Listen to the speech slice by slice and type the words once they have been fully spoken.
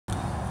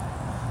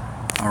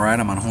Alright,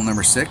 I'm on hole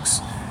number 6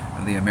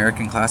 of the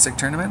American Classic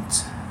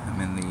tournament. I'm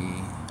in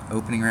the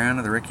opening round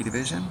of the rookie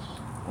division,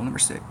 hole number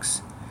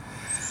 6.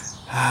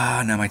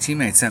 Now my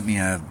teammate sent me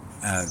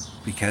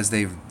because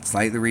they've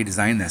slightly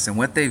redesigned this, and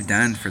what they've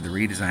done for the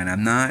redesign,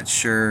 I'm not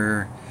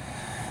sure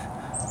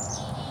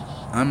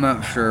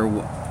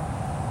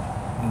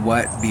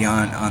what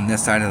beyond on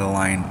this side of the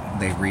line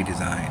they've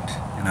redesigned.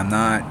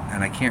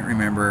 And I can't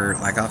remember,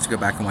 like I'll have to go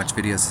back and watch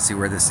videos to see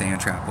where this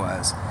sand trap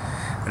was.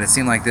 But it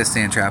seemed like this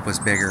sand trap was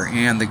bigger,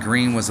 and the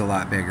green was a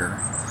lot bigger.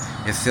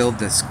 It filled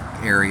this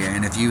area,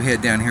 and if you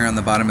hit down here on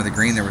the bottom of the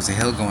green, there was a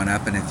hill going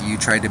up, and if you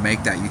tried to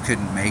make that, you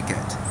couldn't make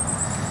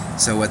it.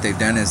 So what they've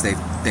done is they've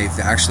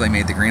actually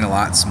made the green a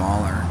lot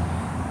smaller.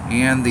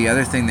 And the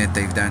other thing that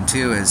they've done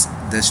too is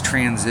this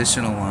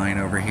transitional line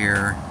over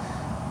here,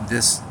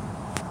 this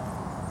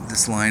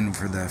line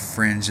for the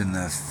fringe and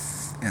the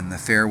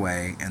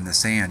fairway and the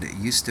sand, it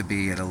used to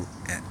be at a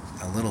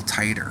little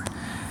tighter.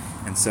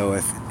 And so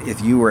if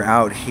you were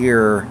out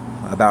here,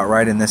 about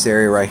right in this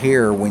area right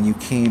here, when you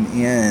came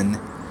in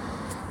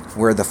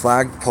where the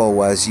flagpole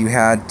was, it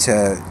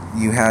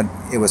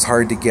was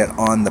hard to get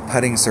on the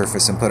putting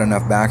surface and put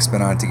enough backspin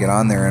on it to get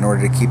on there. In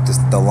order to keep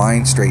the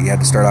line straight, you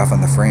had to start off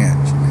on the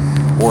fringe.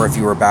 Or if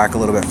you were back a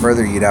little bit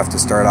further, you'd have to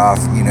start off,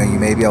 you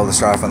may be able to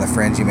start off on the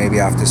fringe, you maybe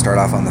have to start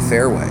off on the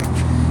fairway.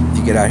 If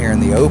you get out here in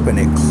the open,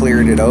 it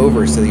cleared it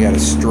over so you had a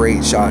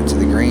straight shot to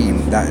the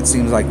green. It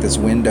seems like this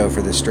window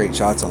for this straight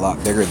shot's a lot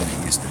bigger than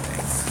it used to be.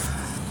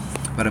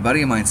 But a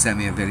buddy of mine sent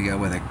me a video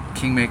with a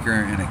kingmaker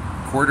and a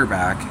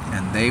quarterback,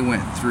 and they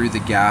went through the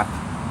gap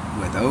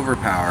with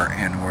overpower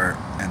and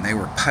they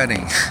were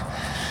putting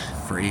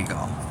for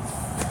eagle.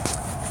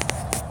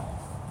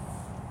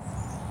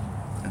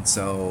 And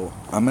so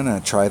I'm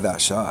gonna try that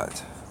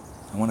shot.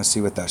 I want to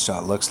see what that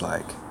shot looks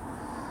like,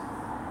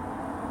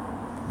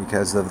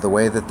 because of the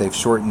way that they've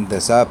shortened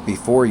this up.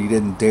 Before, you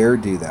didn't dare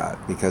do that,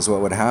 because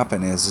what would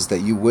happen is that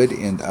you would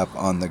end up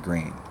on the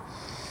green,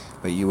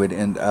 but you would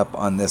end up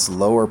on this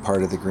lower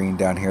part of the green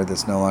down here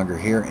that's no longer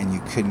here, and you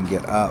couldn't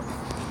get up.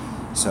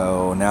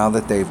 So now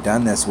that they've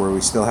done this where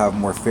we still have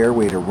more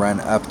fairway to run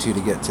up to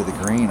get to the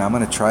green, I'm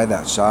going to try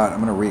that shot. I'm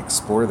going to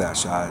re-explore that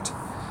shot.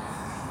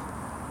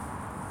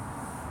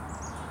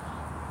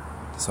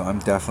 So I'm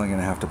definitely going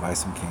to have to buy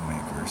some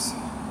kingmakers.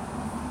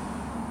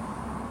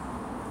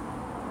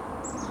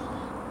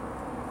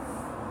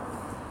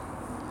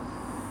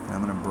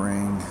 I'm going to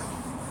bring...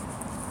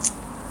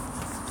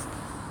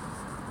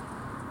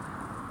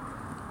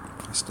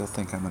 I still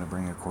think I'm going to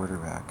bring a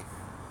quarterback.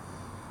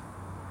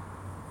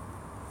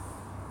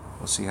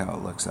 We'll see how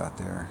it looks out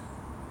there.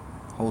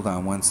 Hold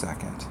on 1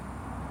 second.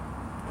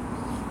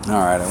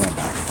 Alright, I went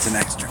back. It's an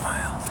extra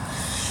mile.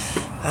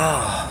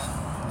 Oh,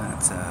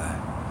 that's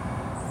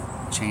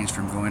changed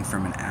from going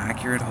from an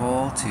accurate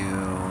hole to,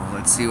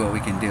 let's see what we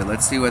can do.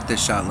 Let's see what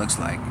this shot looks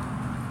like.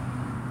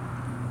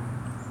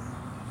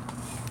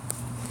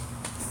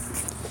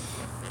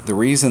 The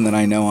reason that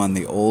I know on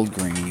the old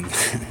green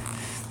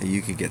that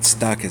you could get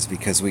stuck is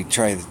because we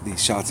try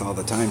these shots all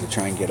the time to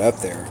try and get up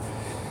there,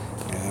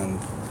 and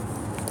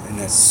in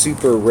a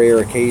super rare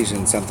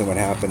occasion something would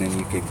happen and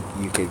you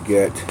could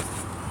get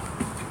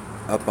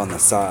up on the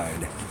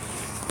side.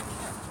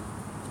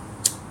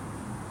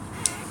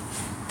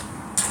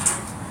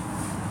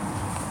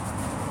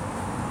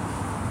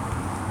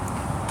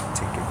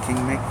 Take a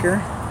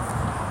kingmaker.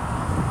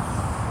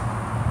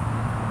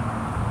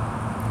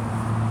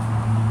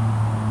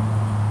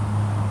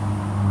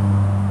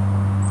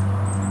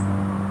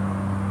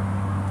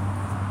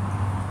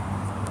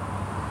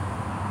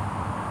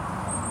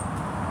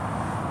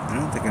 I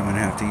don't think I'm going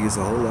to have to use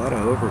a whole lot of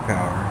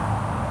overpower.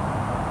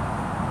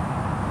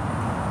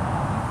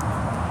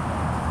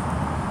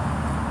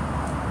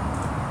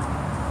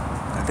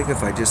 I think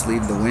if I just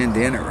leave the wind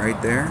in it right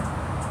there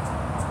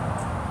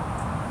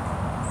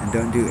and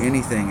don't do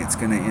anything, it's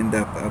going to end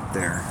up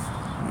there.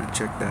 I'm going to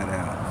check that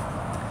out.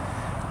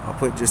 I'll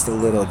put just a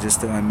little, just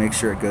to make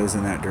sure it goes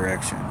in that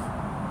direction.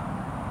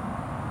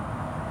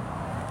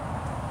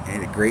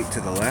 Hit it great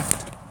to the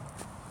left.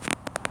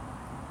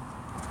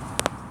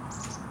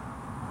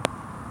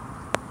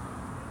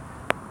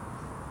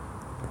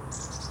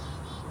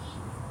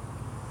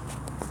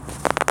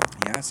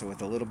 So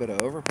with a little bit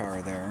of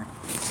overpower there,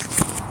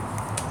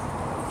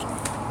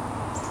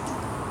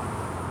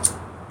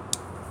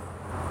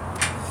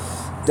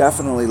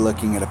 definitely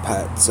looking at a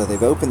putt. So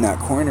they've opened that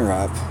corner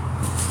up,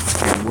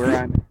 and where I'm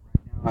at right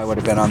now, I would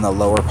have been on the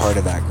lower part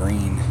of that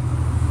green.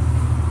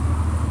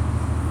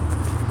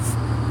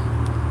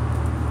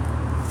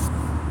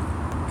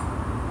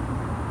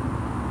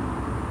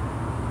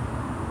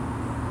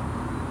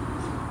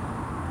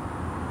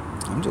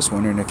 I'm just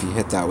wondering if you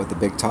hit that with the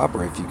big top,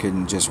 or if you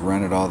couldn't just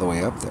run it all the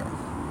way up there.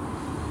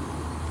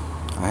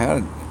 I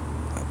had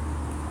a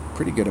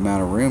pretty good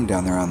amount of room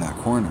down there on that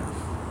corner.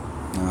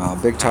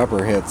 Big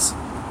topper hits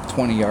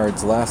 20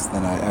 yards less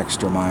than an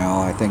extra mile,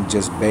 I think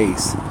just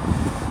base,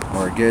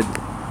 or a good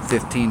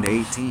 15 to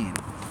 18.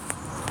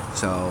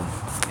 So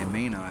it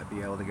may not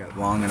be able to get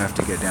long enough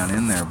to get down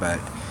in there, but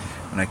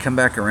when I come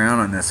back around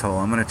on this hole,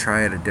 I'm going to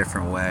try it a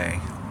different way.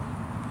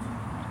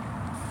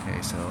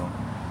 Okay, so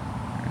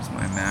there's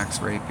my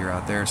max rapier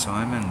out there, so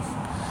I'm in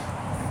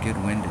a good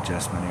wind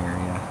adjustment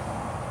area.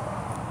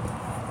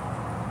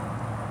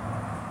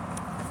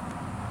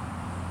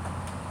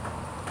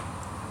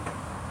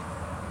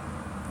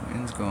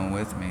 Wind's going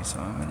with me, so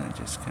I'm going to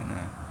just kind of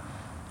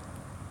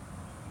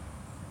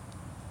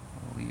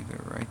leave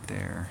it right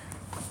there.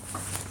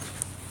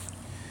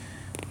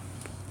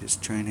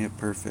 Just try and hit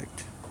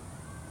perfect.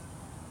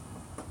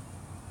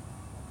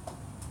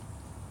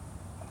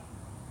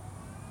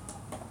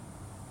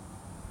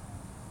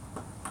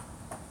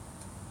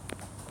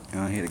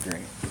 Oh, I hit it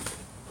great.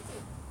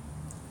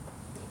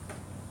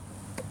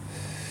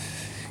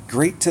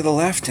 Great to the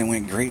left and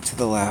went great to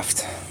the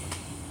left.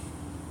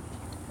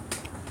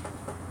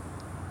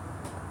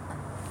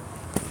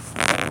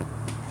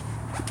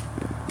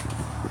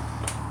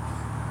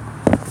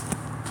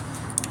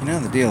 You know,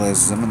 the deal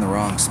is I'm in the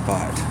wrong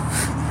spot.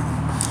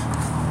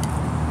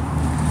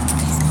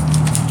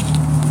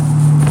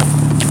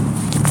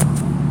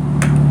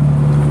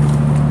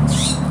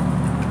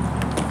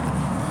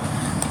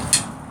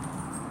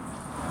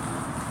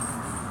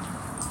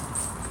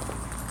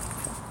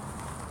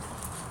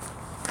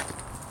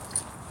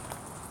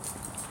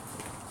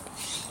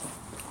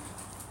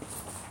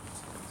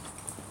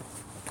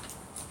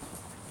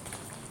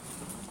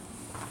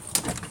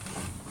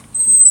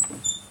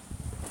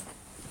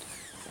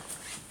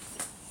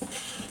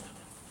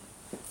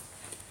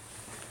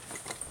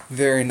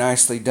 Very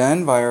nicely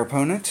done by our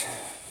opponent.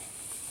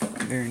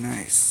 Very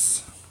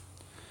nice.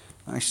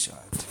 Nice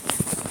shot.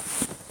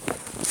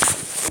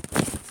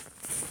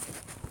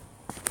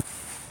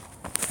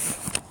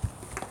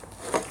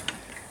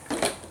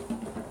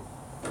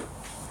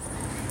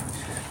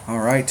 All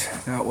right,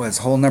 that was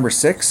hole number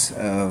 6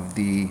 of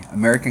the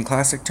American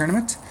Classic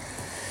tournament.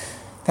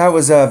 That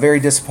was very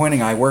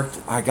disappointing.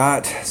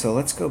 So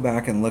let's go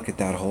back and look at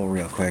that hole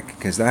real quick,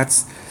 because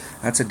that's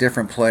a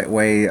different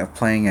way of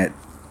playing it.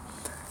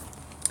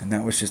 And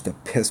that was just a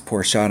piss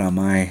poor shot on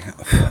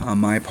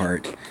my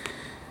part.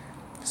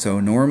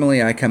 So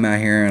normally I come out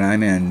here and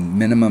I'm in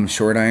minimum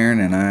short iron,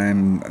 and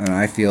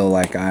I feel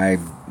like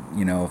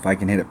if I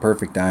can hit it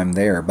perfect, I'm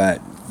there. But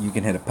you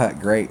can hit a putt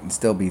great and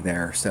still be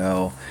there.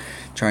 So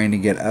trying to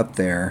get up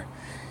there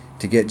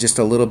to get just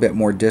a little bit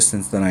more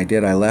distance than I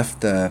did, I left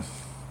the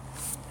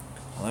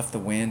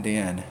wind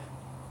in.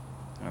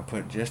 I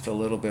put just a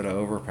little bit of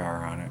overpower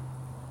on it.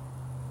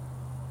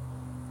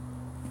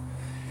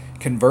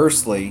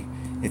 Conversely,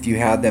 if you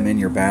had them in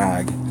your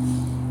bag,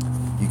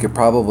 you could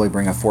probably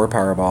bring a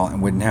 4-power ball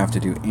and wouldn't have to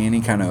do any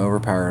kind of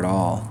overpower at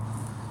all.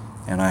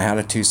 And I had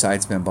a 2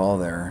 side spin ball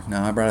there.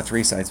 Now I brought a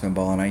 3 side spin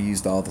ball and I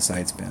used all the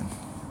side spin.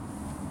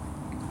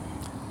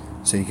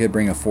 So you could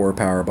bring a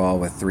 4-power ball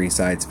with 3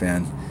 side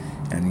spin,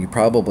 and you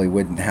probably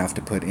wouldn't have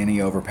to put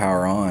any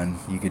overpower on.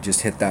 You could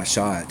just hit that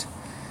shot.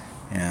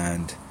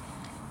 And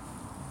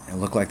it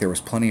looked like there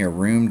was plenty of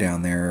room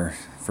down there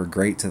for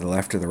great to the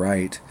left or the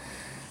right.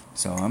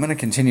 So I'm going to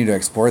continue to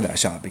explore that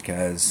shot,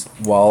 because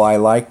while I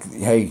like,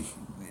 hey,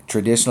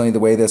 traditionally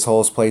the way this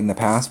hole is played in the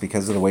past,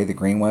 because of the way the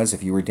green was,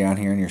 if you were down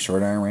here in your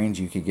short iron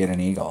range, you could get an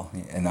eagle.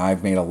 And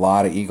I've made a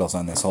lot of eagles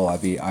on this hole.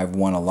 I've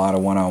won a lot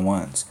of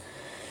one-on-ones.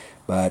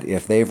 But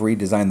if they've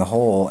redesigned the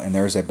hole and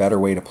there's a better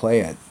way to play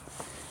it,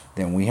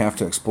 then we have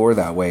to explore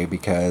that way,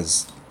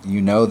 because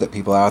you know that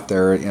people out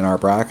there in our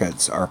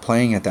brackets are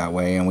playing it that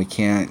way, and we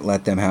can't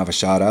let them have a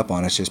shot up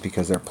on us just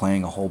because they're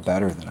playing a hole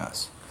better than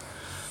us.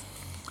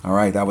 All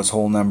right, that was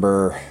hole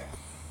number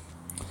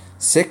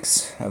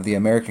 6 of the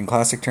American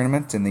Classic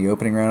tournament in the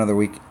opening round of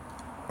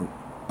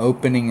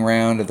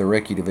the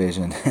rookie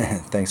division.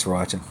 Thanks for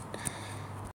watching.